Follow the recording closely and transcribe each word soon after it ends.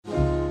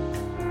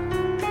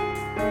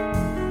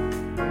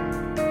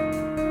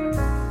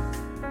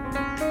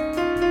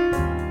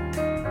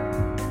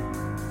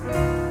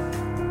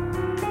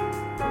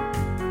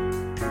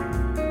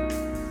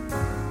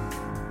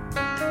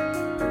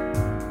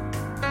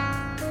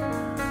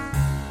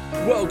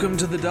Welcome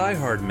to the Die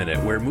Hard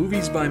Minute, where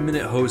Movies by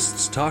Minute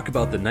hosts talk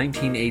about the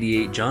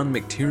 1988 John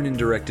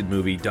McTiernan-directed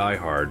movie Die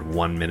Hard,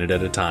 1 minute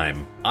at a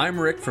time. I'm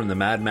Rick from the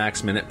Mad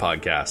Max Minute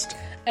podcast.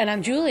 And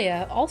I'm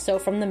Julia, also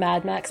from the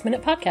Mad Max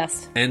Minute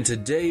podcast. And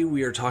today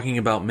we are talking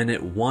about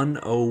Minute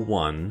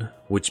 101,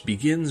 which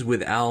begins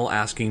with Al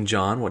asking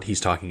John what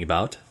he's talking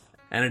about,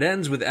 and it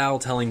ends with Al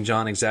telling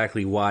John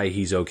exactly why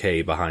he's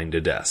okay behind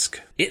a desk.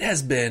 It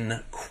has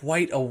been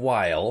quite a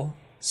while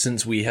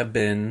since we have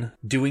been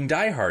doing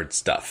Die Hard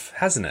stuff,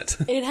 hasn't it?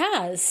 It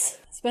has.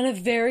 It's been a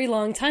very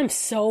long time.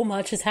 So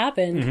much has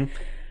happened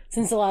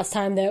since the last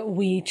time that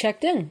we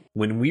checked in.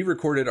 When we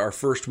recorded our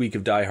first week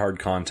of Die Hard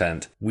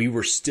content, we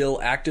were still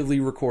actively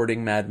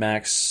recording Mad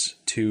Max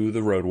 2: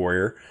 The Road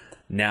Warrior.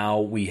 Now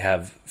we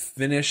have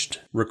finished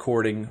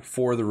recording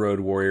for The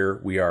Road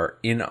Warrior. We are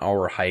in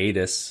our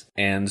hiatus,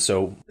 and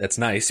so that's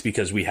nice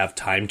because we have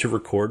time to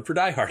record for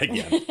Die Hard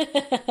again.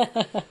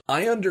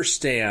 I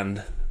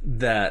understand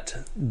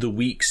that the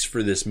weeks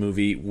for this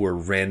movie were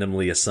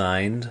randomly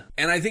assigned,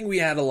 and I think we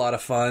had a lot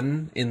of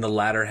fun in the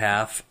latter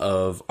half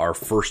of our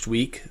first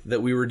week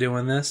that we were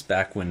doing this,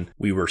 back when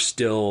we were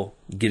still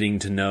getting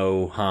to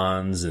know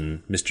Hans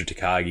and Mr.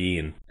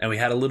 Takagi, and we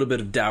had a little bit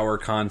of dour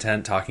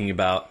content talking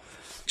about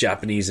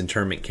Japanese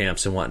internment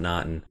camps and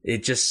whatnot, and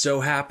it just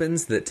so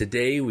happens that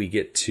today we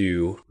get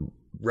to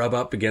rub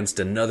up against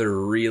another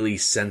really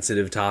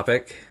sensitive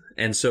topic.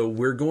 And so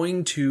we're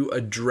going to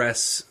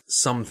address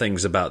some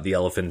things about the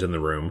elephant in the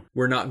room.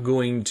 We're not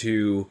going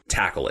to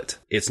tackle it.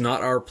 It's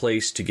not our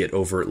place to get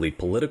overtly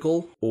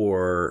political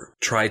or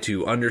try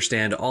to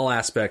understand all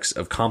aspects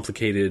of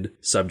complicated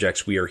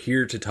subjects. We are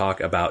here to talk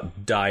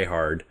about Die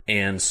Hard.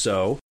 And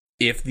so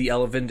if the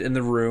elephant in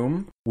the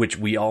room, which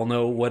we all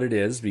know what it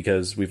is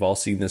because we've all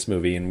seen this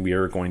movie and we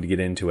are going to get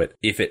into it,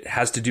 if it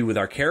has to do with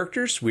our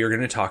characters, we are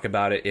going to talk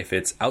about it. If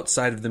it's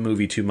outside of the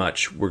movie too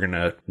much, we're going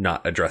to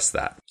not address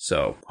that.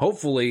 So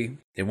hopefully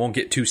it won't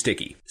get too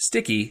sticky.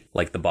 Sticky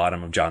like the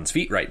bottom of John's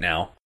feet right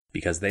now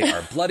because they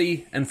are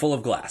bloody and full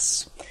of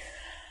glass.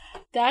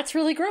 That's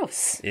really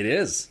gross. It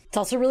is. It's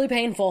also really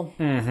painful.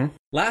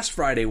 Last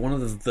Friday, one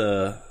of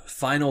the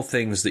final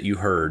things that you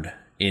heard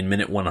in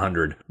minute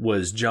 100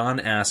 was John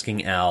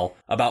asking Al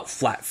about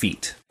flat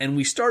feet. And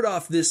we start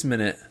off this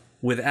minute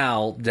with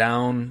Al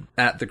down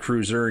at the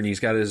cruiser, and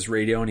he's got his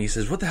radio, and he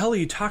says, "What the hell are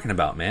you talking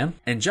about, man?"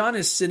 And John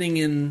is sitting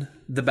in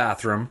the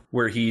bathroom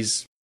where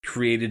he's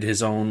created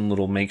his own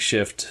little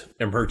makeshift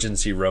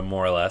emergency room,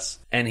 more or less,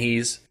 and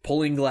he's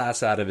pulling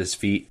glass out of his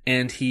feet,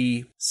 and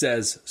he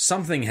says,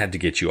 "Something had to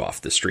get you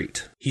off the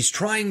street." He's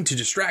trying to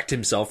distract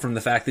himself from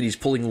the fact that he's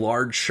pulling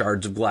large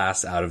shards of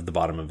glass out of the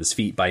bottom of his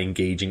feet by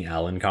engaging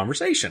Al in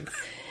conversation.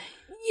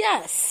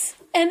 Yes.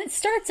 And it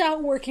starts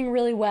out working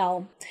really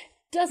well.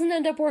 Doesn't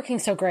end up working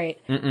so great,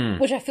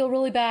 which I feel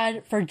really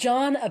bad for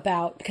John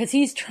about, because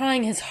he's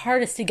trying his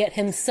hardest to get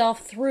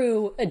himself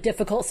through a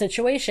difficult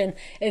situation,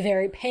 a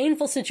very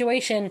painful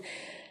situation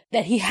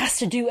that he has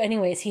to do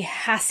anyways. He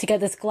has to get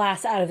this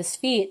glass out of his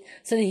feet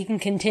so that he can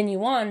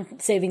continue on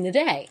saving the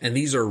day. And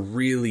these are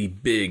really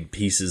big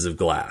pieces of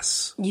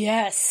glass.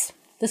 Yes.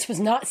 This was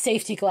not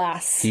safety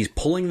glass. He's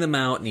pulling them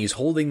out and he's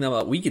holding them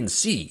up. We can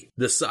see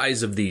the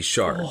size of these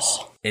shards.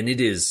 And it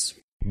is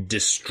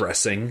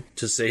distressing,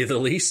 to say the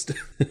least.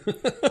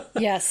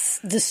 Yes,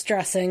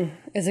 distressing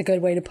is a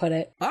good way to put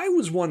it. I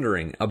was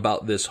wondering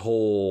about this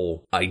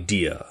whole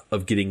idea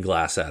of getting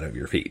glass out of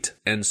your feet.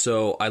 And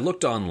so I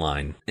looked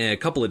online in a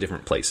couple of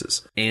different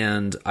places,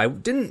 and I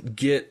didn't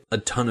get a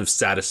ton of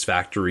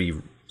satisfactory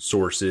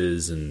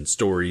sources and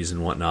stories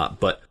and whatnot,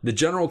 but the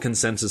general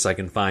consensus I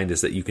can find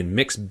is that you can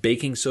mix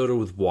baking soda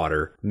with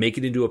water, make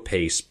it into a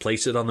paste,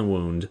 place it on the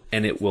wound,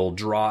 and it will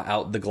draw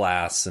out the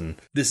glass. And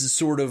this is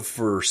sort of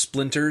for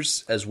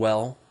splinters as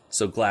well.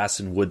 So glass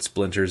and wood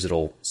splinters,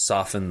 it'll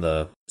soften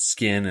the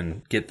skin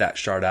and get that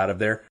shard out of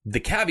there.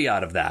 The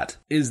caveat of that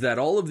is that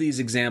all of these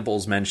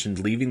examples mentioned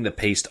leaving the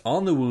paste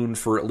on the wound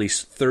for at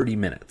least 30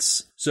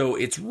 minutes. So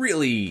it's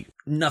really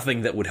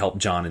nothing that would help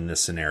John in this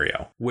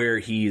scenario, where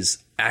he's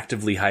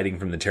actively hiding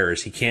from the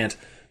terrorists. He can't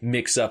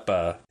mix up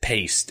a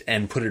paste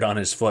and put it on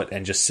his foot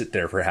and just sit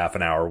there for half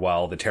an hour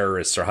while the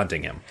terrorists are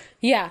hunting him.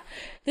 Yeah.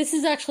 This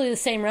is actually the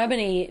same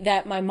remedy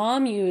that my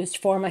mom used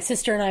for my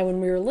sister and I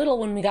when we were little,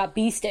 when we got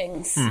bee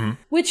stings.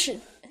 Which,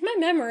 in my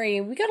memory,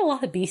 we got a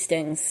lot of bee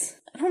stings.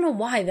 I don't know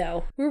why,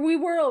 though. We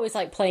were always,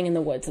 like, playing in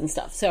the woods and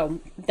stuff,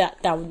 so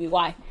that would be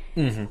why.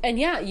 And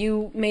yeah,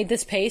 you made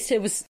this paste.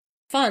 It was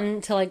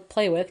fun to, like,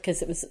 play with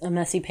because it was a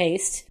messy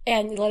paste.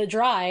 And you let it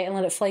dry and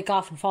let it flake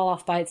off and fall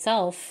off by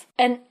itself.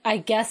 And I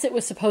guess it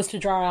was supposed to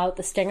draw out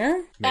the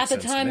stinger. Makes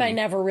At the time, I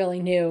never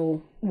really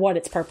knew what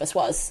its purpose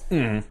was.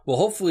 Well,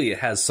 hopefully it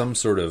has some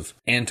sort of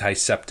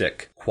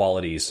antiseptic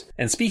qualities.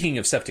 And speaking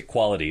of septic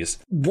qualities,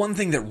 one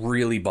thing that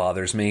really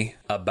bothers me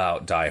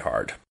about Die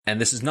Hard, and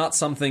this is not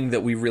something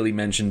that we really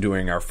mentioned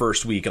during our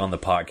first week on the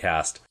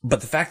podcast,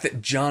 but the fact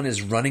that John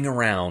is running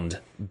around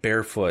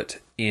barefoot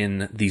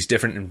in these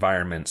different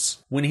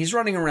environments, when he's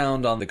running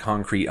around on the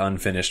concrete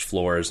unfinished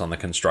floors on the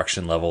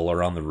construction level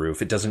or on the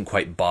roof, it doesn't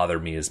quite bother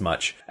me as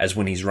much as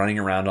when he's running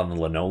around on the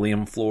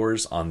linoleum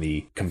floors, on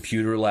the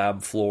computer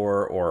lab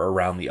floor, or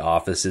around the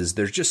offices.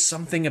 There's just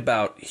something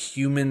about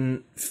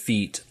human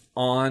feet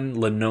on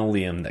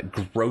linoleum that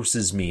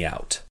grosses me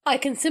out. I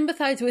can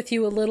sympathize with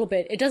you a little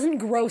bit. It doesn't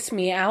gross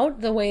me out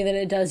the way that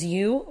it does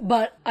you,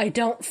 but I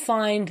don't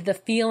find the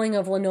feeling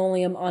of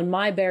linoleum on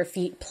my bare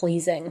feet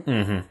pleasing.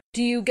 Mm-hmm.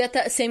 Do you get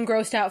that same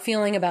grossed out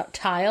feeling about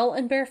tile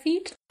and bare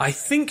feet? I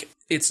think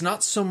it's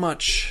not so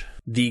much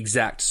the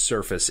exact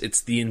surface,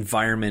 it's the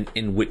environment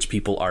in which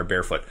people are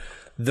barefoot.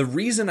 The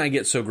reason I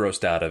get so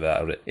grossed out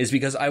about it is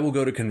because I will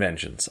go to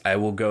conventions. I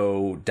will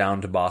go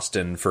down to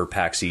Boston for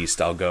PAX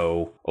East. I'll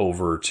go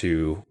over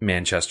to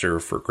Manchester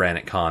for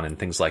Granite Con and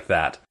things like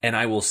that. And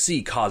I will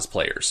see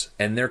cosplayers,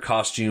 and their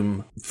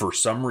costume, for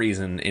some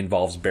reason,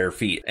 involves bare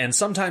feet. And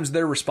sometimes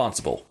they're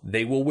responsible.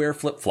 They will wear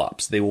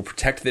flip-flops. They will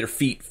protect their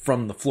feet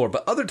from the floor.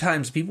 But other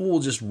times, people will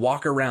just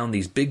walk around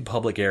these big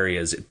public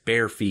areas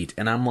bare feet.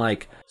 And I'm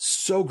like,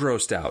 so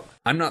grossed out.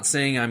 I'm not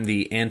saying I'm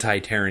the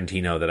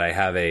anti-Tarantino, that I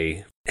have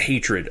a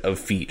hatred of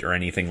feet or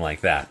anything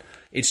like that.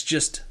 It's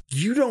just,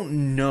 you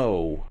don't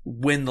know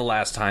when the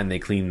last time they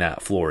cleaned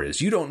that floor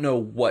is. You don't know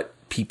what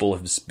people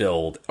have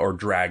spilled or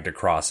dragged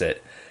across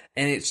it.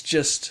 And it's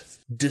just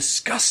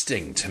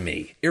disgusting to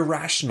me,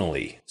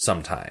 irrationally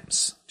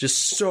sometimes.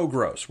 Just so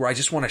gross, where I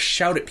just want to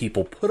shout at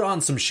people, put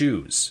on some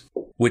shoes.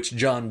 Which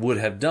John would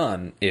have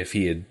done if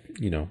he had,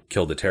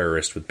 killed a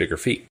terrorist with bigger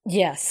feet.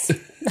 Yes.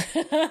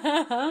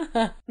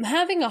 I'm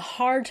having a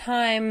hard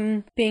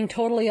time being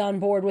totally on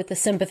board with the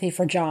sympathy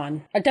for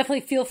John. I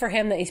definitely feel for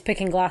him that he's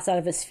picking glass out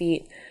of his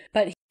feet.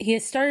 But he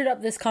has started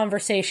up this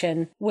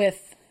conversation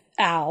with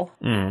Al,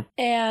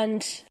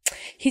 and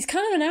he's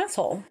kind of an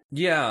asshole.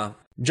 Yeah.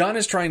 John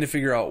is trying to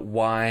figure out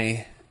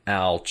why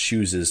Al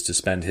chooses to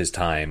spend his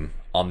time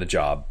on the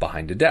job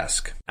behind a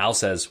desk. Al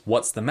says,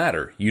 "What's the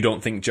matter? You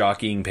don't think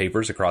jockeying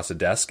papers across a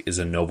desk is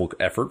a noble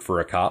effort for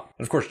a cop?"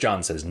 And of course,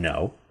 John says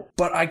no.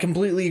 But I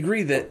completely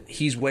agree that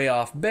he's way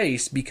off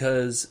base,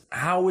 because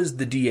how is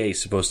the DA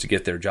supposed to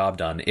get their job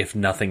done if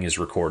nothing is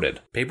recorded?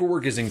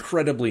 Paperwork is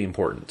incredibly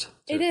important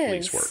to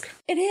police work.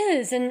 It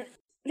is, and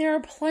there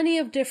are plenty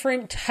of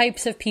different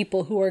types of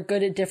people who are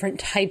good at different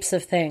types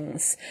of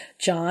things.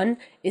 John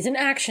is an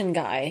action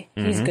guy.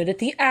 He's good at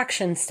the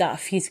action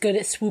stuff. He's good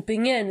at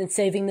swooping in and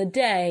saving the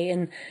day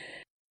and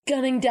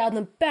gunning down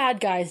the bad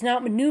guys and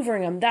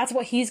outmaneuvering them. That's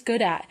what he's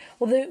good at.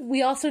 Well,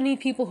 we also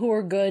need people who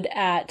are good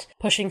at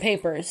pushing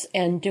papers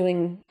and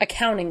doing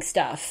accounting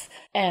stuff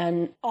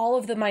and all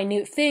of the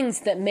minute things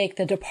that make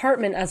the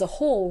department as a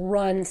whole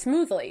run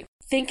smoothly.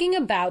 Thinking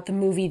about the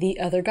movie The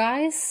Other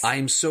Guys.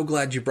 I'm so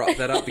glad you brought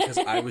that up, because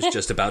I was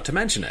just about to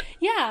mention it.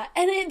 Yeah,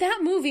 and that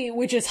movie,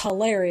 which is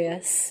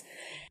hilarious,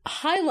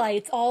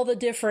 highlights all the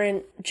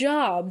different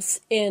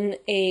jobs in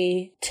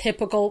a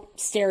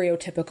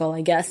stereotypical,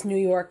 I guess, New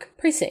York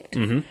precinct.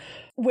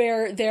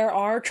 Where there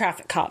are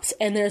traffic cops,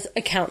 and there's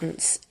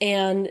accountants,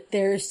 and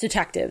there's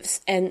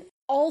detectives, and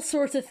all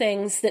sorts of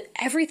things that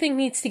everything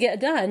needs to get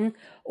done,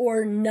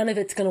 or none of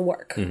it's going to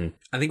work.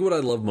 I think what I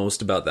love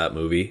most about that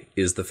movie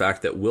is the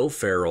fact that Will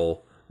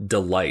Ferrell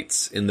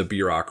delights in the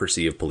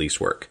bureaucracy of police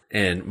work,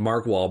 and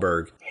Mark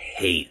Wahlberg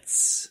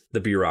hates the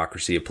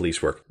bureaucracy of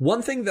police work.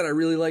 One thing that I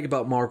really like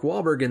about Mark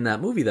Wahlberg in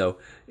that movie, though,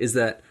 is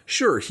that,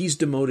 sure, he's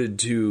demoted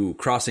to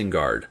crossing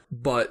guard,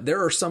 but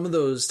there are some of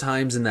those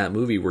times in that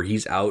movie where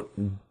he's out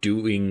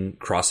doing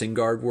crossing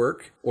guard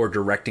work or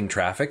directing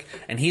traffic,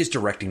 and he is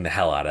directing the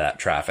hell out of that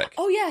traffic.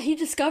 Oh yeah, he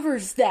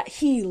discovers that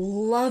he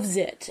loves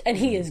it, and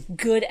he is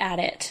good at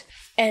it.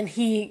 And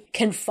he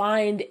can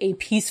find a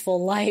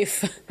peaceful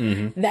life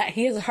that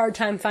he has a hard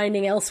time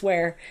finding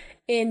elsewhere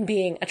in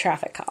being a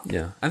traffic cop.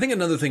 Yeah. I think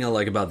another thing I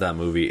like about that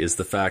movie is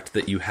the fact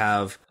that you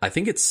have, I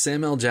think it's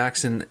Samuel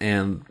Jackson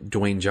and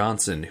Dwayne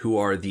Johnson, who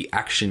are the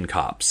action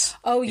cops.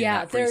 Oh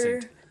yeah,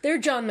 they're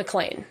John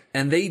McClane.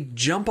 And they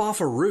jump off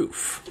a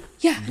roof.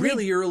 Yeah.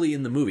 Really early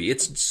in the movie.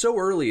 It's so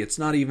early, it's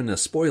not even a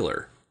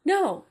spoiler.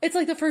 No, it's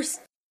like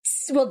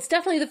it's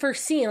definitely the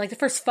first scene, like the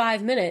first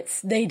 5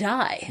 minutes, they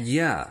die.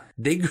 Yeah,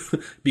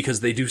 because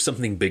they do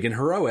something big and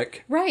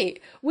heroic.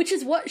 Right, which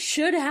is what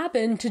should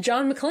happen to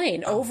John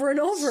McClane over and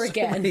over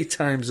again. So many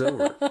times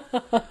over.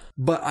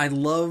 But I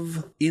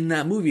love in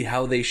that movie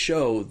how they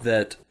show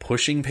that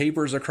pushing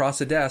papers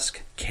across a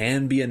desk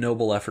can be a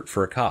noble effort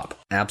for a cop.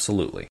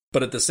 Absolutely.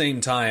 But at the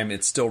same time,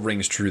 it still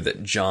rings true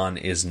that John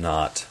is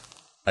not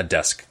a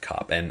desk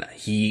cop, and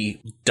he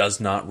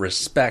does not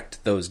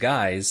respect those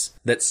guys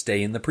that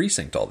stay in the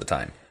precinct all the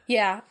time.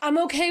 Yeah, I'm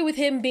okay with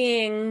him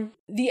being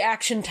the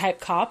action type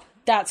cop.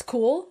 That's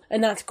cool,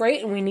 and that's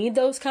great, and we need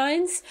those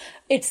kinds.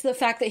 It's the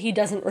fact that he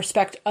doesn't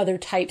respect other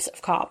types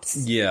of cops.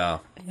 Yeah.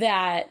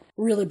 That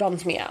really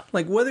bums me out.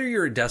 Like, whether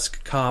you're a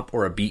desk cop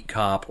or a beat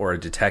cop or a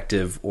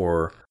detective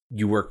or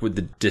you work with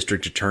the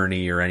district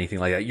attorney or anything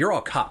like that, you're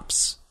all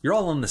cops. You're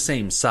all on the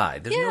same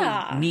side. There's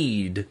no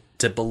need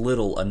to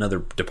belittle another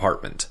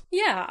department.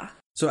 Yeah.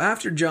 So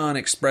after John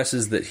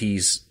expresses that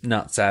he's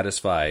not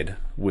satisfied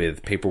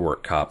with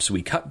paperwork cops,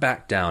 we cut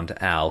back down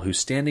to Al, who's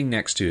standing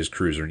next to his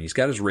cruiser, and he's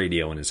got his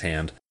radio in his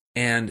hand,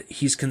 and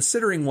he's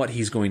considering what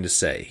he's going to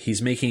say.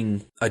 He's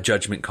making a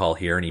judgment call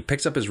here, and he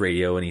picks up his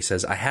radio, and he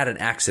says, "I had an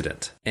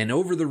accident." And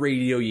over the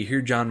radio, you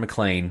hear John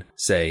McClane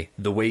say,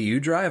 "The way you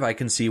drive, I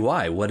can see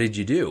why. What did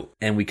you do?"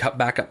 And we cut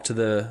back up to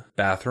the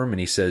bathroom, and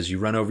he says, "You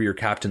run over your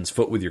captain's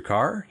foot with your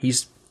car?"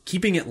 He's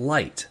keeping it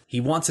light. He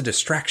wants a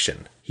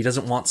distraction. He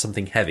doesn't want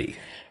something heavy.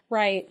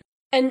 Right.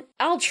 And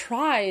Al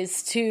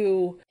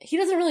he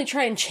doesn't really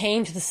try and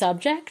change the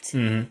subject.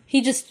 Mm-hmm.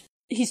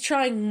 He's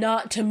trying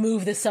not to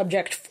move the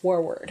subject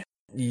forward.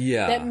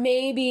 Yeah. That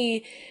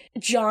maybe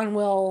John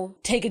will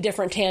take a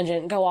different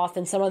tangent, go off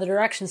in some other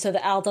direction so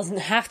that Al doesn't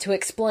have to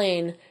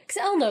explain. Because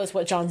Al knows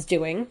what John's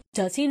doing.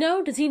 Does he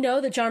know? Does he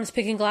know that John's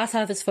picking glass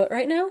out of his foot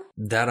right now?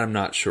 That I'm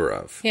not sure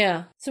of.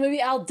 Yeah. So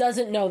maybe Al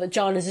doesn't know that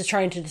John is just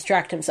trying to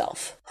distract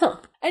himself. Huh.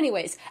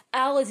 Anyways,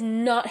 Al is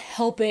not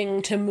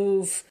helping to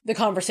move the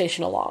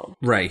conversation along.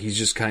 Right. He's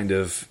just kind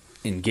of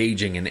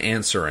engaging and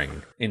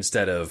answering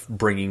instead of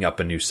bringing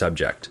up a new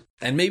subject.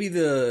 And maybe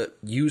the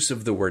use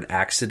of the word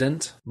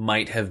accident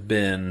might have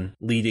been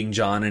leading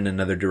John in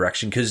another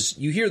direction, because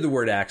you hear the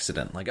word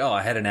accident, like, "Oh,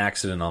 I had an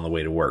accident on the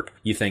way to work."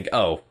 You think,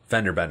 "Oh,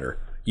 fender bender."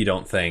 You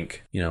don't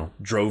think,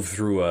 drove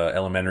through a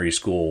elementary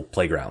school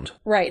playground.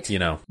 Right.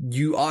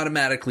 You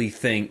automatically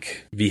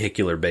think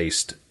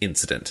vehicular-based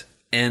incident.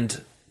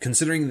 And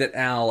considering that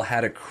Al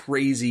had a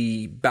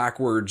crazy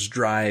backwards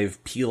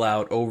drive peel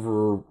out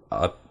over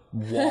a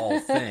wall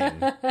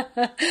thing,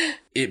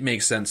 it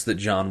makes sense that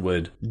John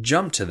would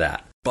jump to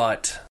that.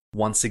 But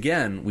once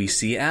again, we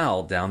see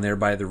Al down there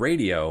by the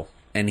radio,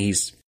 and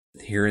he's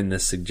hearing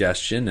this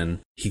suggestion, and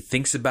he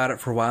thinks about it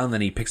for a while, and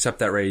then he picks up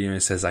that radio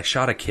and says, "I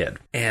shot a kid."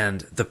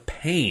 And the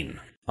pain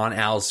on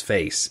Al's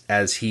face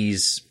as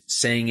he's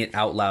saying it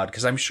out loud,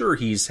 because I'm sure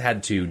he's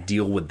had to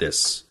deal with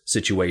this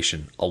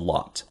situation a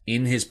lot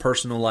in his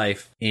personal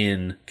life,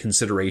 in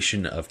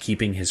consideration of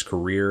keeping his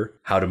career,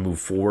 how to move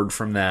forward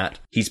from that.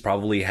 He's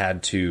probably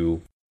had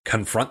to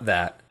confront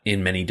that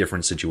in many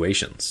different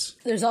situations.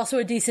 There's also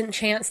a decent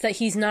chance that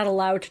he's not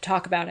allowed to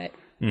talk about it.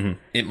 Mm-hmm.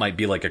 It might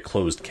be like a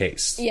closed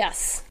case.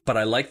 Yes. But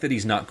I like that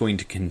he's not going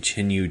to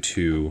continue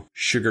to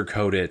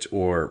sugarcoat it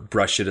or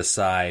brush it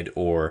aside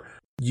or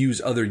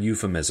use other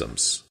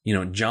euphemisms.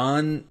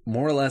 John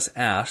more or less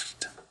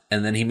asked,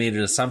 and then he made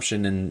an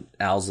assumption, and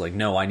Al's like,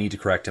 "No, I need to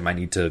correct him. I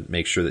need to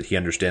make sure that he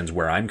understands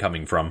where I'm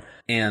coming from."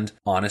 And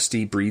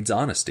honesty breeds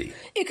honesty.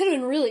 It could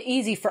have been really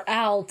easy for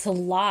Al to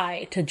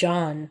lie to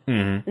John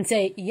and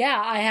say,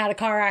 "Yeah, I had a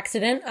car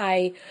accident.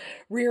 I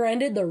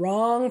rear-ended the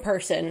wrong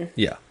person.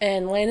 Yeah.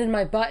 And landed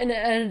my butt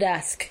at a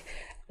desk."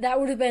 That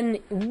would have been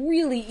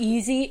really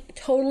easy,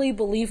 totally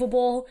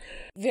believable,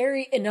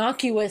 very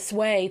innocuous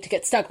way to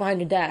get stuck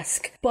behind a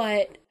desk.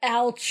 But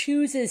Al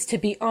chooses to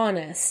be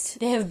honest.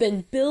 They have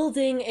been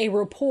building a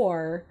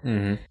rapport,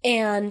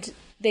 and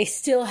they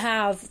still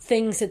have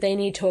things that they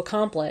need to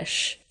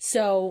accomplish.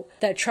 So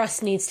that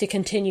trust needs to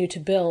continue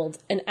to build.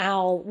 And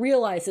Al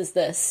realizes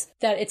this,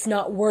 that it's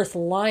not worth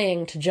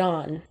lying to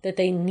John, that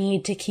they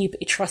need to keep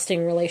a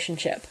trusting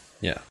relationship.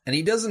 Yeah. And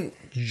he doesn't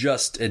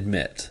just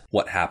admit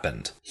what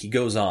happened. He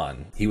goes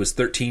on. He was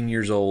 13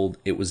 years old.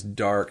 It was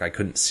dark. I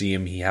couldn't see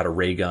him. He had a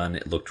ray gun.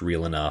 It looked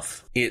real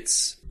enough.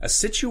 It's a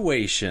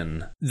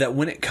situation that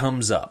when it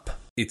comes up,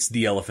 it's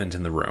the elephant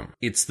in the room.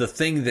 It's the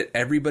thing that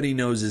everybody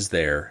knows is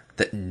there,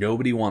 that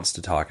nobody wants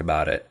to talk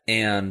about it.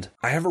 And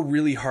I have a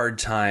really hard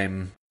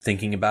time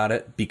thinking about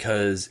it,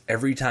 because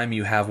every time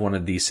you have one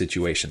of these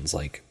situations,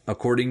 like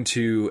according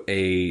to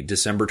a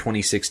December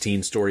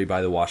 2016 story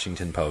by the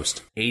Washington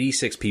Post,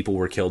 86 people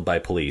were killed by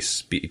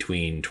police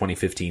between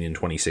 2015 and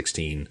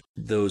 2016.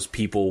 Those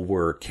people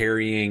were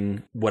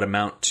carrying what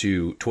amount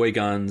to toy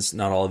guns.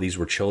 Not all of these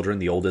were children.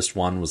 The oldest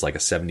one was like a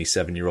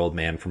 77-year-old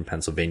man from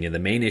Pennsylvania. The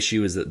main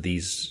issue is that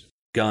these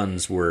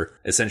guns were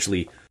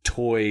essentially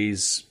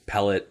toys,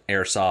 pellet,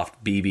 airsoft,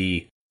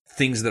 BB,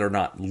 things that are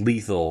not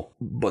lethal,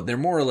 but they're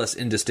more or less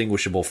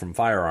indistinguishable from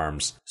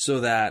firearms, so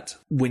that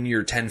when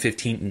you're 10,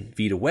 15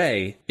 feet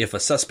away, if a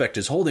suspect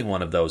is holding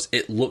one of those,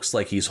 it looks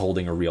like he's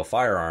holding a real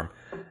firearm.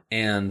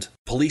 And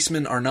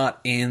policemen are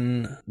not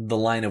in the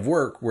line of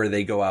work where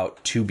they go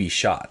out to be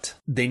shot.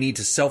 They need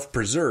to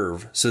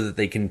self-preserve so that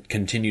they can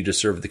continue to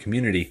serve the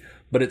community.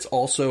 But it's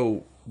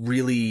also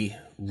really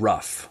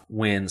rough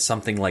when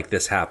something like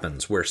this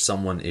happens, where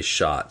someone is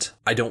shot.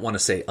 I don't want to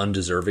say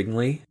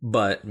undeservingly,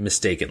 but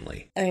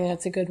mistakenly. I think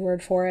that's a good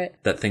word for it.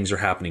 That things are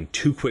happening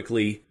too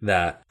quickly,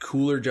 that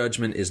cooler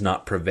judgment is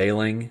not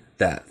prevailing,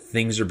 that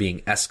things are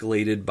being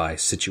escalated by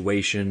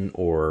situation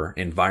or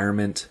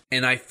environment.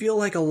 And I feel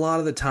like a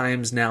lot of the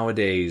times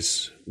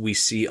nowadays, we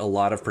see a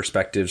lot of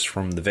perspectives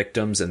from the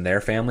victims and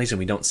their families, and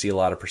we don't see a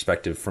lot of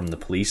perspective from the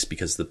police,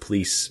 because the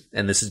police,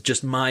 and this is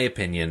just my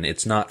opinion,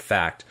 it's not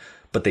fact,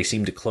 but they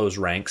seem to close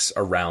ranks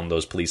around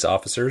those police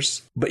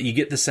officers. But you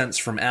get the sense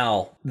from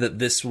Al that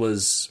this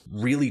was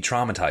really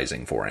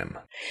traumatizing for him.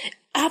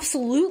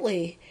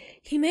 Absolutely.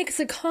 He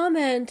makes a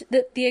comment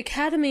that the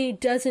academy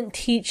doesn't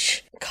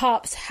teach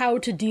cops how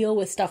to deal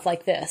with stuff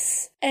like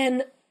this.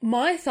 And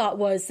my thought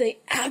was they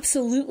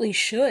absolutely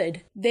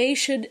should. They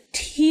should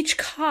teach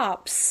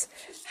cops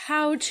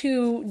how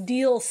to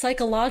deal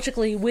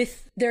psychologically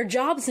with their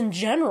jobs in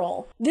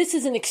general. This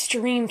is an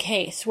extreme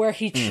case where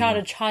he shot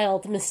a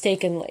child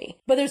mistakenly.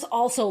 But there's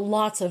also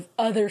lots of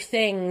other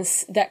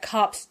things that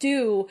cops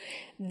do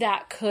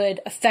that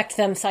could affect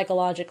them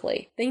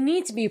psychologically. They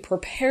need to be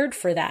prepared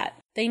for that.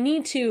 They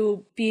need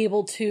to be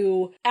able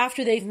to,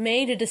 after they've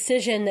made a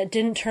decision that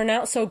didn't turn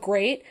out so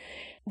great,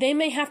 they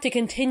may have to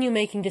continue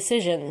making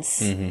decisions.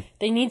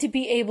 They need to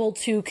be able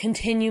to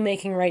continue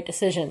making right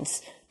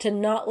decisions, to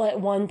not let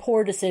one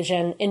poor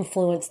decision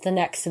influence the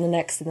next and the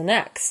next and the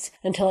next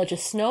until it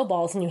just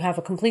snowballs and you have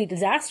a complete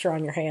disaster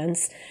on your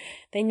hands.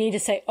 They need to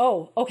say,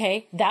 oh,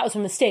 okay, that was a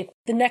mistake.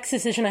 The next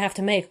decision I have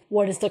to make,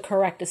 what is the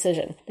correct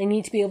decision? They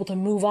need to be able to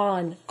move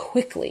on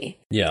quickly.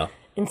 Yeah.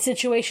 In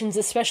situations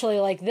especially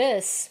like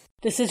this,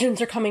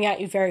 decisions are coming at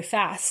you very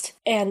fast.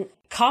 And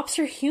cops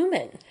are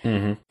human.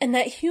 And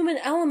that human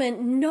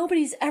element,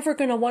 nobody's ever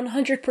going to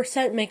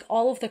 100% make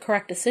all of the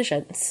correct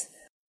decisions.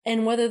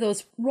 And whether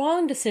those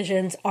wrong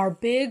decisions are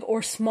big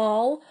or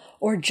small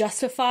or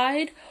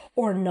justified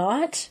or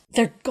not,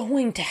 they're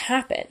going to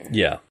happen.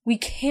 Yeah. We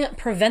can't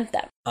prevent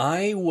them.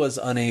 I was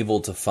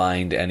unable to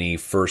find any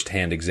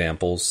firsthand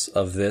examples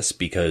of this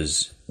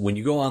because when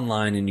you go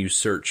online and you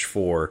search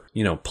for,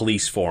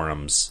 police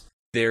forums,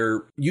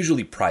 they're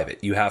usually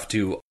private. You have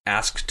to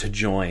ask to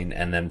join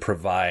and then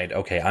provide,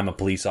 okay, I'm a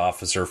police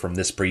officer from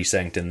this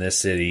precinct in this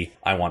city.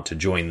 I want to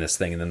join this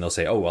thing. And then they'll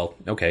say, oh, well,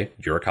 okay,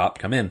 you're a cop,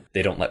 come in.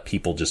 They don't let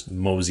people just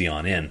mosey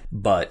on in.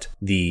 But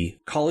the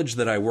college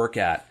that I work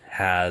at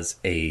has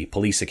a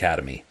police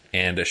academy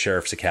and a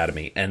sheriff's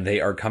academy, and they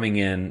are coming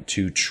in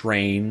to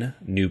train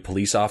new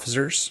police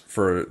officers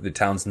for the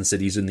towns and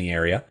cities in the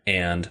area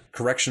and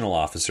correctional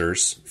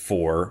officers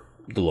for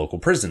the local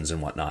prisons and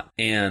whatnot.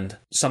 And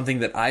something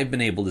that I've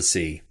been able to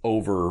see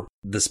over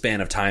the span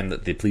of time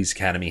that the police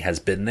academy has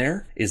been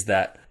there is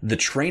that the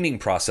training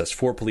process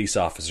for police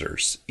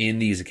officers in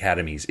these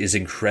academies is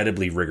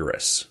incredibly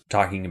rigorous.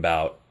 Talking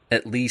about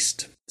at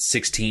least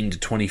 16 to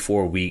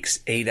 24 weeks,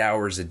 8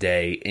 hours a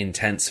day,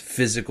 intense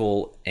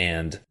physical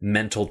and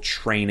mental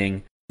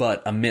training.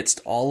 But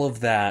amidst all of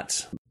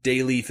that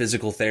daily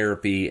physical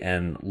therapy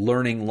and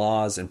learning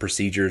laws and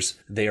procedures,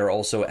 they are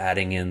also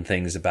adding in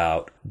things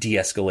about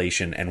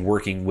de-escalation and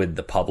working with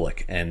the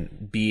public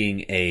and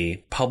being a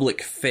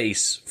public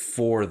face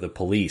for the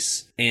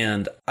police.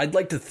 And I'd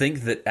like to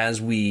think that as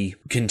we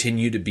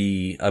continue to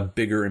be a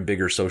bigger and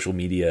bigger social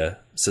media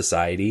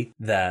society,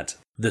 that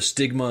the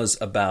stigmas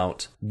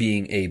about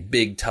being a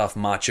big, tough,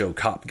 macho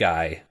cop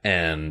guy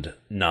and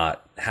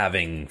not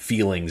having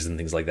feelings and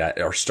things like that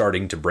are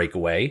starting to break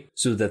away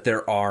so that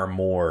there are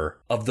more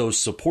of those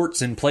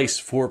supports in place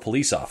for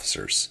police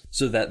officers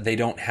so that they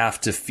don't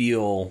have to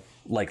feel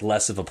like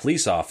less of a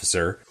police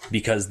officer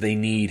because they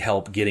need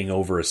help getting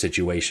over a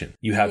situation.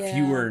 You have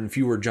fewer and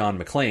fewer John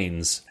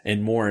McClanes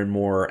and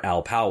more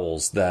Al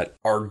Powells that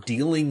are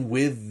dealing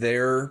with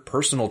their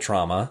personal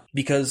trauma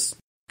because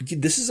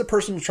this is a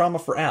personal trauma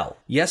for Al.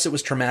 Yes, it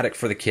was traumatic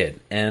for the kid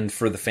and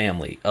for the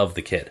family of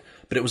the kid,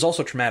 but it was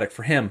also traumatic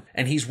for him,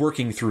 and he's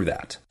working through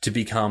that to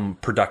become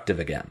productive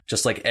again,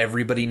 just like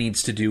everybody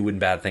needs to do when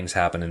bad things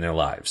happen in their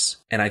lives.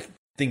 And I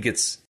think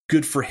it's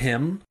good for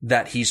him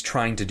that he's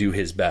trying to do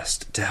his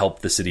best to help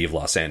the city of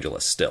Los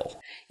Angeles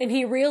still. And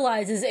he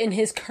realizes in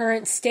his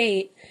current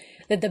state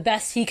that the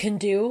best he can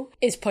do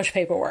is push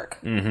paperwork.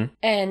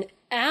 And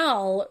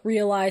Al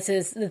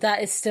realizes that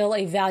that is still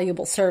a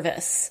valuable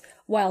service,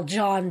 while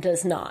John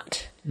does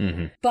not.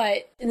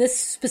 But in this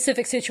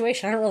specific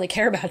situation, I don't really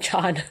care about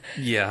John.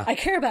 Yeah. I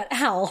care about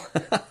Al.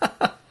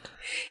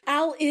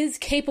 Al is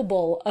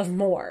capable of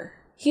more.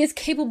 He is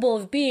capable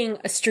of being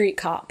a street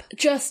cop,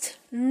 just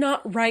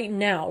not right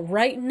now.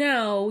 Right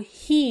now,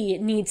 he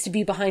needs to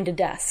be behind a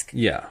desk.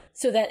 Yeah.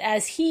 So that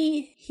as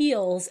he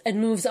heals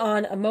and moves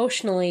on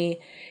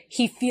emotionally,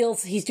 he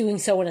feels he's doing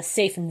so in a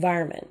safe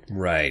environment.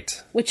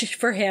 Right. Which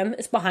for him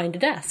is behind a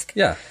desk.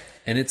 Yeah.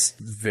 And it's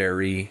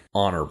very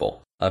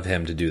honorable of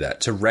him to do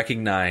that, to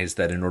recognize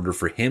that in order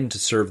for him to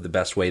serve the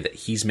best way, that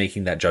he's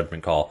making that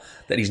judgment call,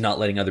 that he's not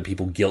letting other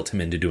people guilt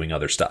him into doing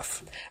other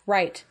stuff.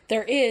 Right.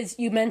 There is,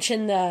 you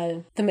mentioned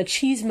the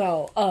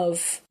machismo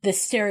of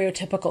this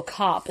stereotypical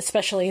cop,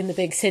 especially in the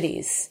big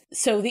cities.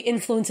 So the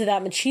influence of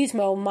that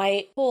machismo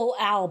might pull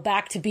Al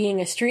back to being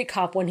a street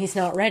cop when he's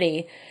not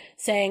ready,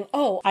 saying,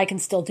 oh, I can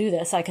still do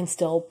this. I can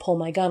still pull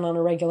my gun on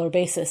a regular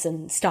basis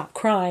and stop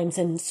crimes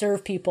and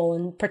serve people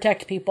and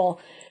protect people,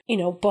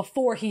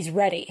 before he's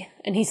ready.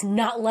 And he's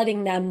not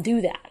letting them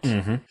do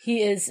that.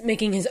 He is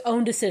making his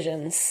own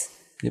decisions.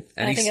 Yep.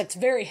 And I think that's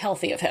very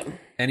healthy of him.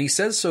 And he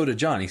says so to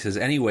John. He says,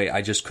 anyway,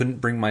 I just couldn't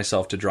bring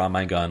myself to draw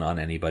my gun on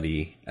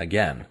anybody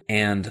again.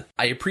 And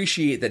I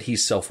appreciate that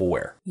he's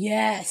self-aware.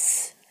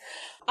 Yes.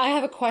 I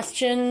have a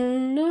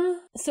question.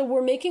 So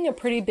we're making a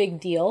pretty big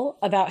deal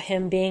about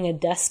him being a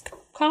desk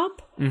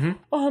cop.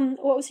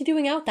 What was he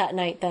doing out that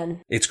night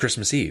then? It's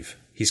Christmas Eve.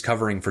 He's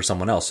covering for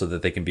someone else so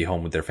that they can be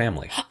home with their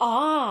family.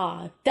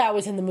 Ah, that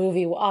was in the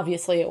movie. Well,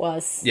 obviously it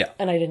was. Yeah.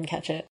 And I didn't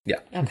catch it. Yeah.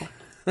 Okay.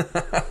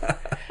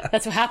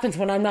 That's what happens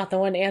when I'm not the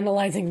one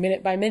analyzing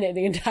minute by minute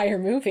the entire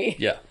movie.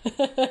 Yeah.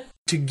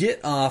 To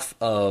get off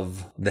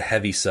of the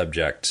heavy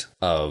subject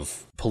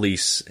of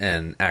police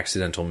and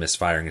accidental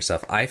misfiring and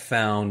stuff, I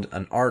found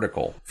an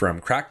article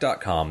from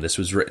crack.com. This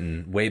was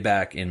written way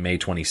back in May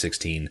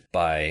 2016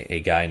 by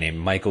a guy named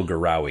Michael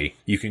Garawi.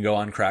 You can go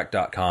on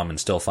crack.com and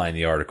still find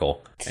the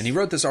article. And he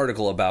wrote this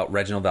article about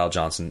Reginald Val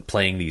Johnson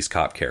playing these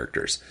cop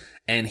characters.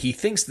 And he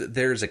thinks that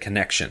there's a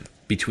connection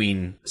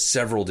between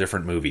several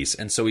different movies.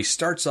 And so he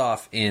starts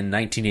off in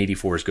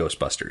 1984's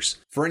Ghostbusters.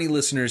 For any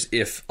listeners,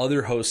 if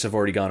other hosts have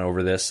already gone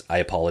over this, I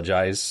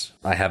apologize.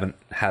 I haven't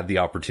had the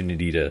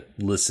opportunity to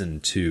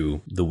listen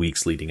to the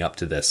weeks leading up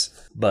to this.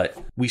 But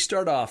we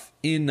start off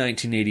in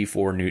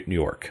 1984 New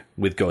York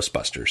with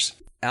Ghostbusters.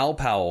 Al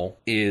Powell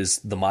is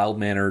the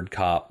mild-mannered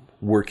cop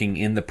working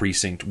in the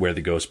precinct where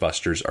the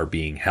Ghostbusters are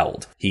being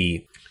held.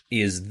 He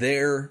is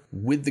there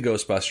with the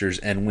Ghostbusters,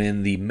 and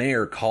when the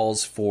mayor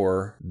calls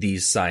for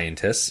these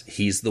scientists,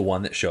 he's the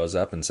one that shows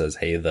up and says,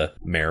 hey, the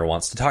mayor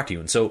wants to talk to you.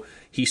 And so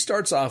he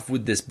starts off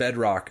with this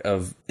bedrock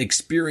of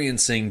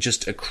experiencing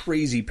just a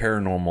crazy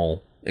paranormal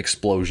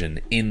explosion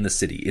in the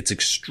city. It's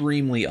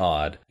extremely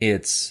odd.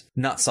 It's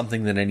not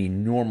something that any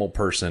normal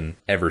person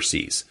ever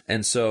sees.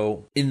 And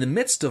so in the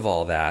midst of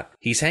all that,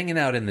 he's hanging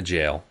out in the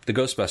jail. The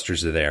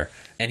Ghostbusters are there,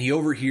 and he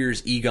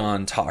overhears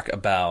Egon talk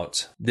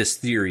about this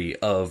theory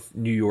of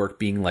New York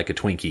being like a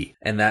Twinkie,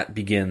 and that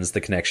begins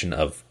the connection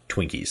of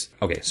Twinkies.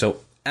 Okay,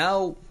 so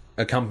Al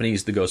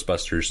accompanies the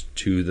Ghostbusters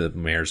to the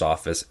mayor's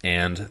office,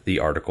 and the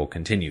article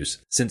continues.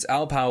 Since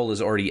Al Powell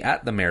is already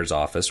at the mayor's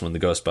office when the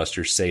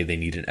Ghostbusters say they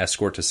need an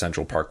escort to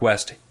Central Park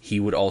West, he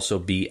would also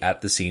be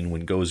at the scene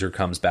when Gozer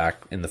comes back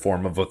in the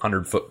form of a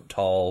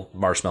 100-foot-tall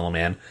marshmallow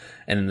man.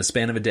 And in the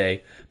span of a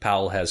day,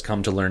 Powell has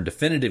come to learn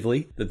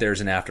definitively that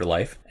there's an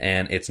afterlife,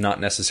 and it's not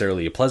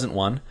necessarily a pleasant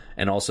one,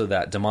 and also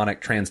that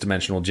demonic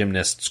transdimensional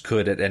gymnasts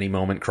could at any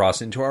moment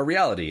cross into our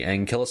reality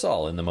and kill us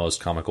all in the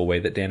most comical way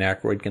that Dan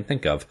Aykroyd can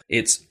think of.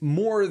 It's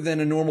more than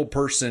a normal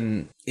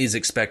person is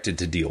expected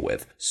to deal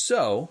with.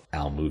 So,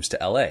 Al moves to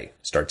LA,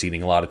 starts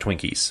eating a lot of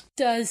Twinkies.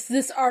 Does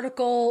this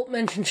article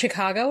mention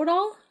Chicago at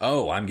all?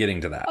 Oh, I'm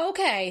getting to that.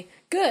 Okay,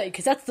 good,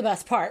 because that's the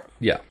best part.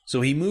 Yeah. So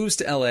he moves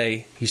to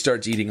LA, he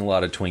starts eating a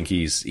lot of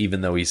Twinkies,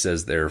 even though he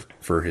says they're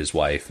for his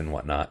wife and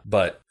whatnot.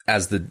 But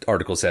as the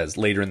article says,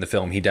 later in the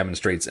film, he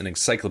demonstrates an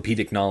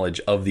encyclopedic knowledge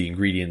of the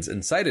ingredients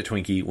inside a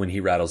Twinkie when he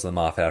rattles them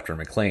off after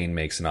McClane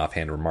makes an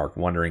offhand remark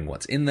wondering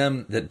what's in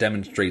them that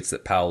demonstrates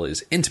that Powell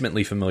is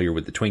intimately familiar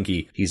with the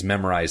Twinkie. He's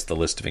memorized the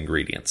list of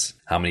ingredients.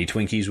 How many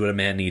Twinkies would a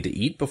man need to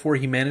eat before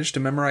he managed to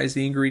memorize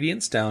the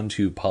ingredients down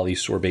to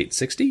polysorbate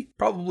 60?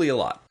 Probably a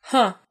lot.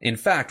 Huh. In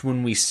fact,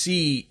 when we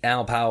see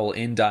Al Powell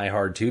in Die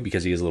Hard 2,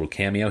 because he has a little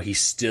cameo,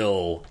 he's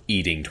still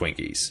eating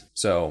Twinkies.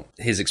 So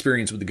his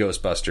experience with the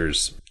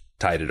Ghostbusters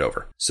tied it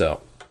over.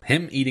 So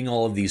him eating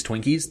all of these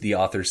Twinkies, the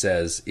author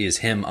says, is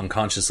him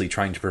unconsciously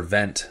trying to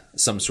prevent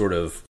some sort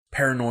of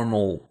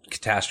paranormal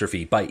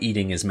catastrophe by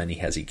eating as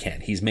many as he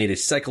can. He's made a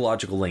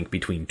psychological link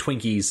between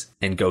Twinkies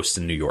and ghosts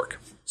in New York.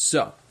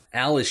 So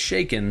Al is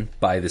shaken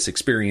by this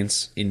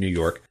experience in New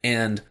York,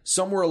 and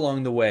somewhere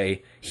along the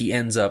way, he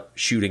ends up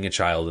shooting a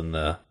child in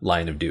the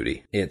line of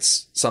duty.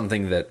 It's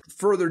something that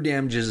further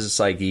damages his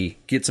psyche,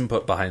 gets him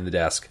put behind the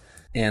desk,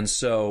 and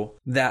so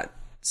that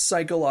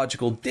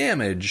psychological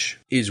damage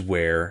is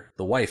where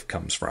the wife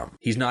comes from.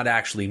 He's not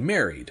actually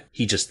married.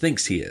 He just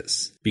thinks he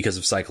is because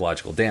of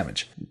psychological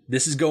damage.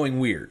 This is going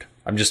weird.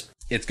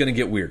 It's going to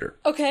get weirder.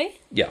 Okay.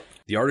 Yeah.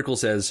 The article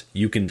says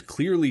you can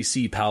clearly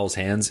see Powell's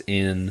hands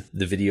in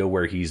the video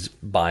where he's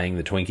buying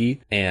the Twinkie,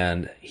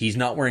 and he's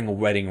not wearing a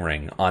wedding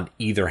ring on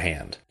either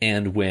hand.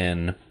 And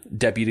when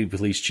Deputy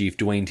Police Chief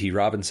Dwayne T.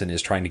 Robinson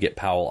is trying to get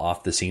Powell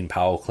off the scene,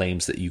 Powell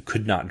claims that you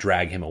could not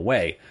drag him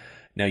away.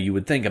 Now, you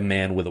would think a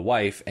man with a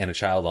wife and a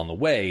child on the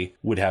way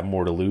would have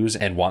more to lose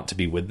and want to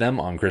be with them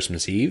on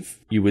Christmas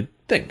Eve. You would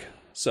think.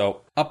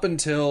 So, up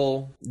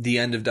until the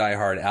end of Die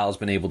Hard, Al's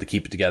been able to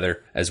keep it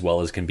together as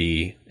well as can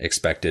be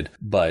expected.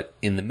 But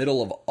in the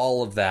middle of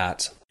all of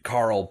that,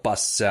 Carl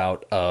busts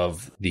out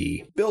of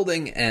the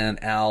building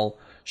and Al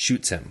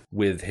shoots him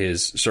with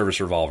his service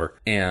revolver.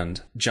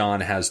 And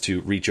John has to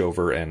reach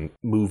over and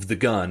move the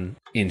gun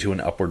into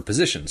an upward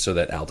position so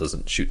that Al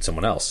doesn't shoot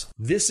someone else.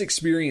 This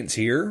experience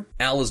here,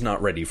 Al is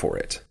not ready for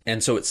it.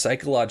 And so it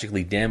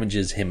psychologically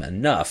damages him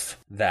enough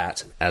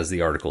that, as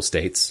the article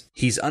states,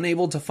 he's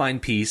unable to find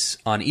peace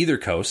on either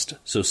coast,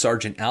 so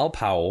Sergeant Al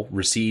Powell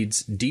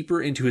recedes deeper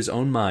into his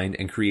own mind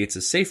and creates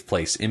a safe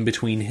place in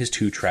between his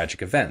two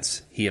tragic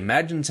events. He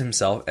imagines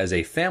himself as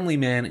a family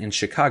man in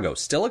Chicago,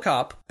 still a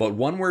cop, but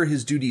one where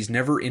his duties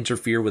never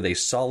interfere with a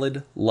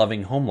solid,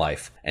 loving home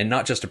life. And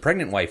not just a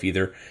pregnant wife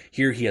either.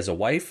 Here he has a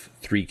wife,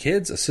 3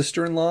 kids, a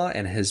sister-in-law,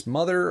 and his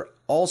mother,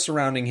 all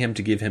surrounding him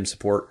to give him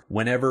support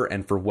whenever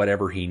and for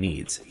whatever he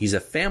needs. He's a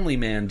family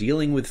man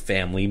dealing with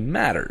family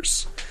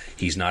matters.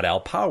 He's not Al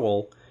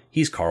Powell,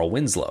 he's Carl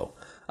Winslow,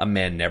 a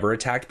man never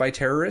attacked by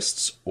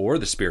terrorists or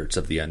the spirits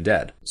of the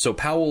undead. So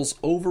Powell's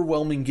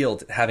overwhelming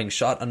guilt at having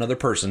shot another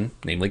person,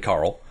 namely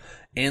Carl,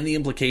 and the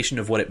implication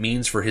of what it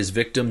means for his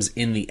victims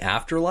in the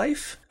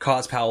afterlife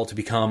caused Powell to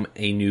become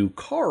a new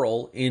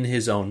Carl in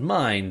his own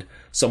mind,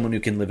 someone who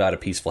can live out a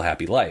peaceful,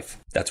 happy life.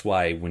 That's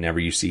why whenever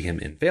you see him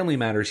in Family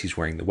Matters, he's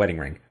wearing the wedding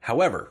ring.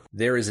 However,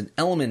 there is an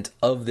element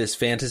of this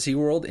fantasy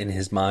world in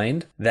his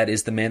mind that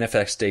is the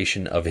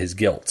manifestation of his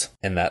guilt,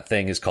 and that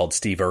thing is called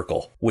Steve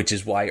Urkel, which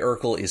is why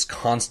Urkel is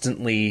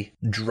constantly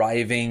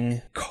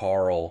driving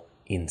Carl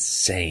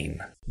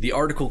insane. The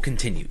article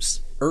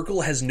continues.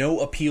 Urkel has no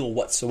appeal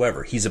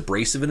whatsoever. He's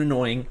abrasive and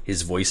annoying,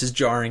 his voice is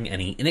jarring,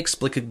 and he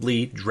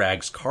inexplicably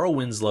drags Carl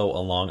Winslow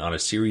along on a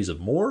series of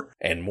more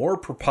and more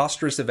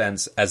preposterous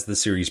events as the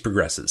series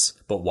progresses.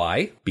 But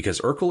why?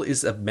 Because Urkel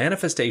is a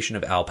manifestation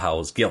of Al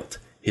Powell's guilt,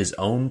 his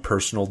own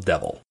personal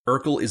devil.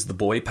 Urkel is the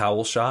boy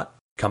Powell shot,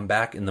 come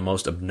back in the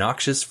most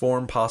obnoxious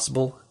form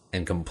possible,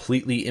 and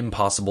completely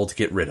impossible to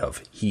get rid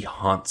of. He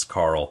haunts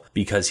Carl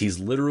because he's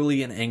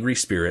literally an angry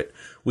spirit,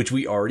 which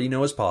we already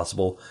know is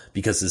possible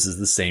because this is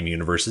the same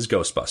universe as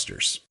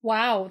Ghostbusters.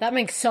 Wow, that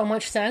makes so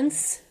much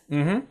sense.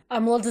 Mm-hmm.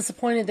 I'm a little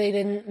disappointed they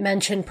didn't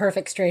mention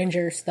Perfect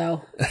Strangers,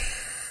 though.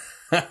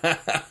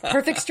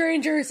 Perfect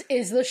Strangers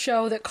is the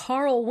show that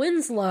Carl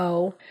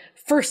Winslow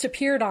first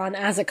appeared on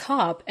as a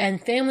cop,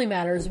 and Family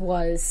Matters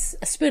was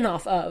a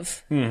spin-off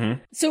of.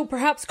 Mm-hmm. So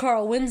perhaps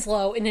Carl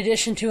Winslow, in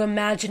addition to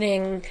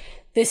imagining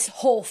this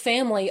whole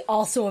family,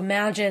 also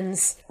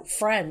imagines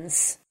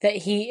friends that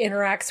he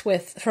interacts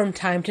with from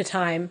time to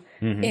time.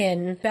 Mm-hmm.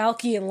 In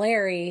Balky and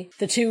Larry,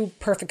 the two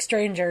perfect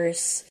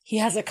strangers, he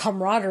has a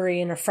camaraderie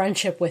and a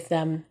friendship with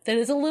them that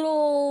is a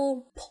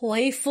little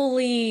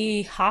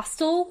playfully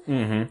hostile,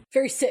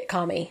 very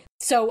sitcom-y.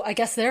 So I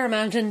guess they're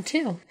imagined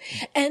too.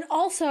 And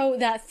also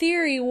that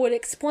theory would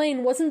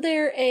explain, wasn't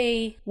there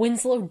a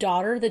Winslow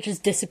daughter that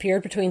just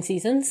disappeared between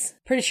seasons?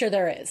 Pretty sure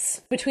there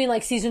is. Between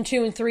like season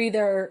 2 and 3,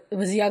 there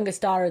was the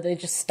youngest daughter. They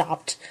just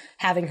stopped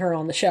having her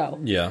on the show.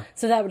 Yeah.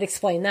 So that would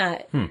explain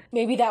that.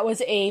 Maybe that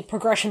was a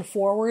progression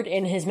forward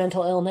in his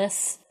mental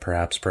illness.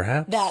 Perhaps.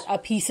 That a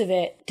piece of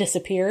it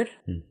disappeared.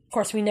 Of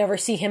course, we never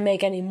see him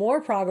make any more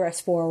progress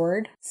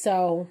forward.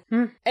 So,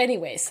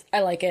 anyways,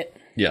 I like it.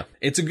 Yeah,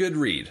 it's a good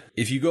read.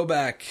 If you go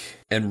back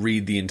and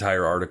read the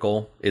entire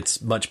article,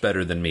 it's much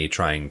better than me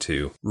trying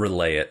to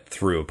relay it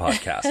through a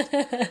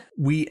podcast.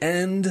 We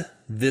end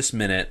this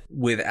minute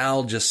with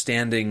Al just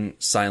standing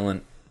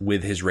silent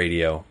with his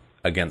radio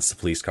against the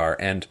police car,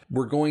 and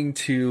we're going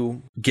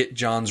to get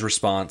John's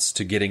response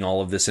to getting all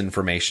of this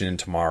information, and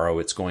tomorrow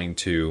it's going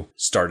to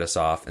start us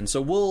off, and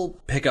so we'll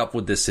pick up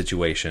with this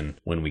situation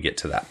when we get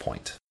to that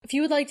point. If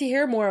you would like to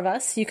hear more of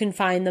us, you can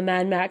find the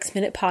Mad Max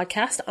Minute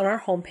podcast on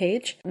our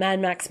homepage,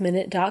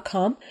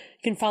 madmaxminute.com.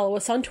 You can follow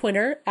us on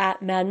Twitter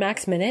at Mad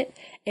Max Minute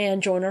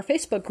and join our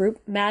Facebook group,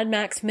 Mad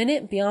Max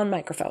Minute Beyond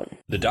Microphone.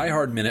 The Die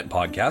Hard Minute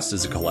podcast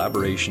is a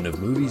collaboration of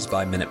Movies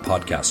by Minute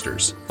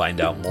podcasters.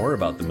 Find out more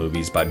about the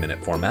Movies by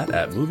Minute format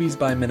at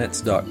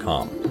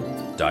moviesbyminutes.com.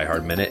 Die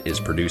Hard Minute is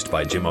produced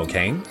by Jim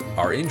O'Kane.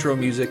 Our intro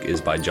music is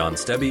by John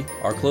Stebby.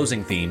 Our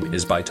closing theme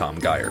is by Tom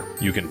Geyer.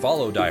 You can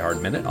follow Die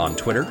Hard Minute on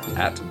Twitter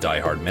at Die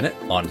Hard Minute,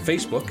 on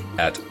Facebook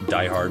at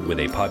Die Hard with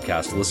a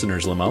Podcast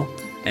Listeners Limo,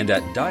 and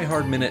at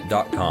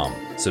diehardminute.com.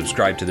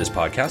 Subscribe to this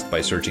podcast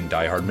by searching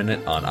Die Hard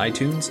Minute on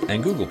iTunes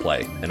and Google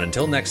Play. And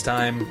until next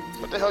time...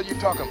 What the hell are you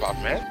talking about,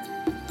 man?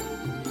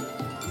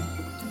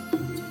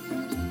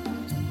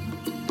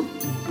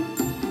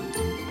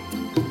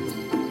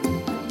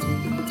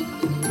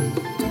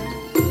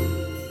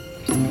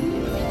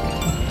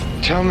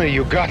 Tell me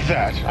you got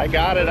that. I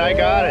got it.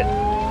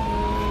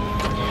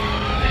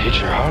 Hit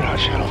your heart out,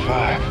 Channel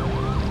 5.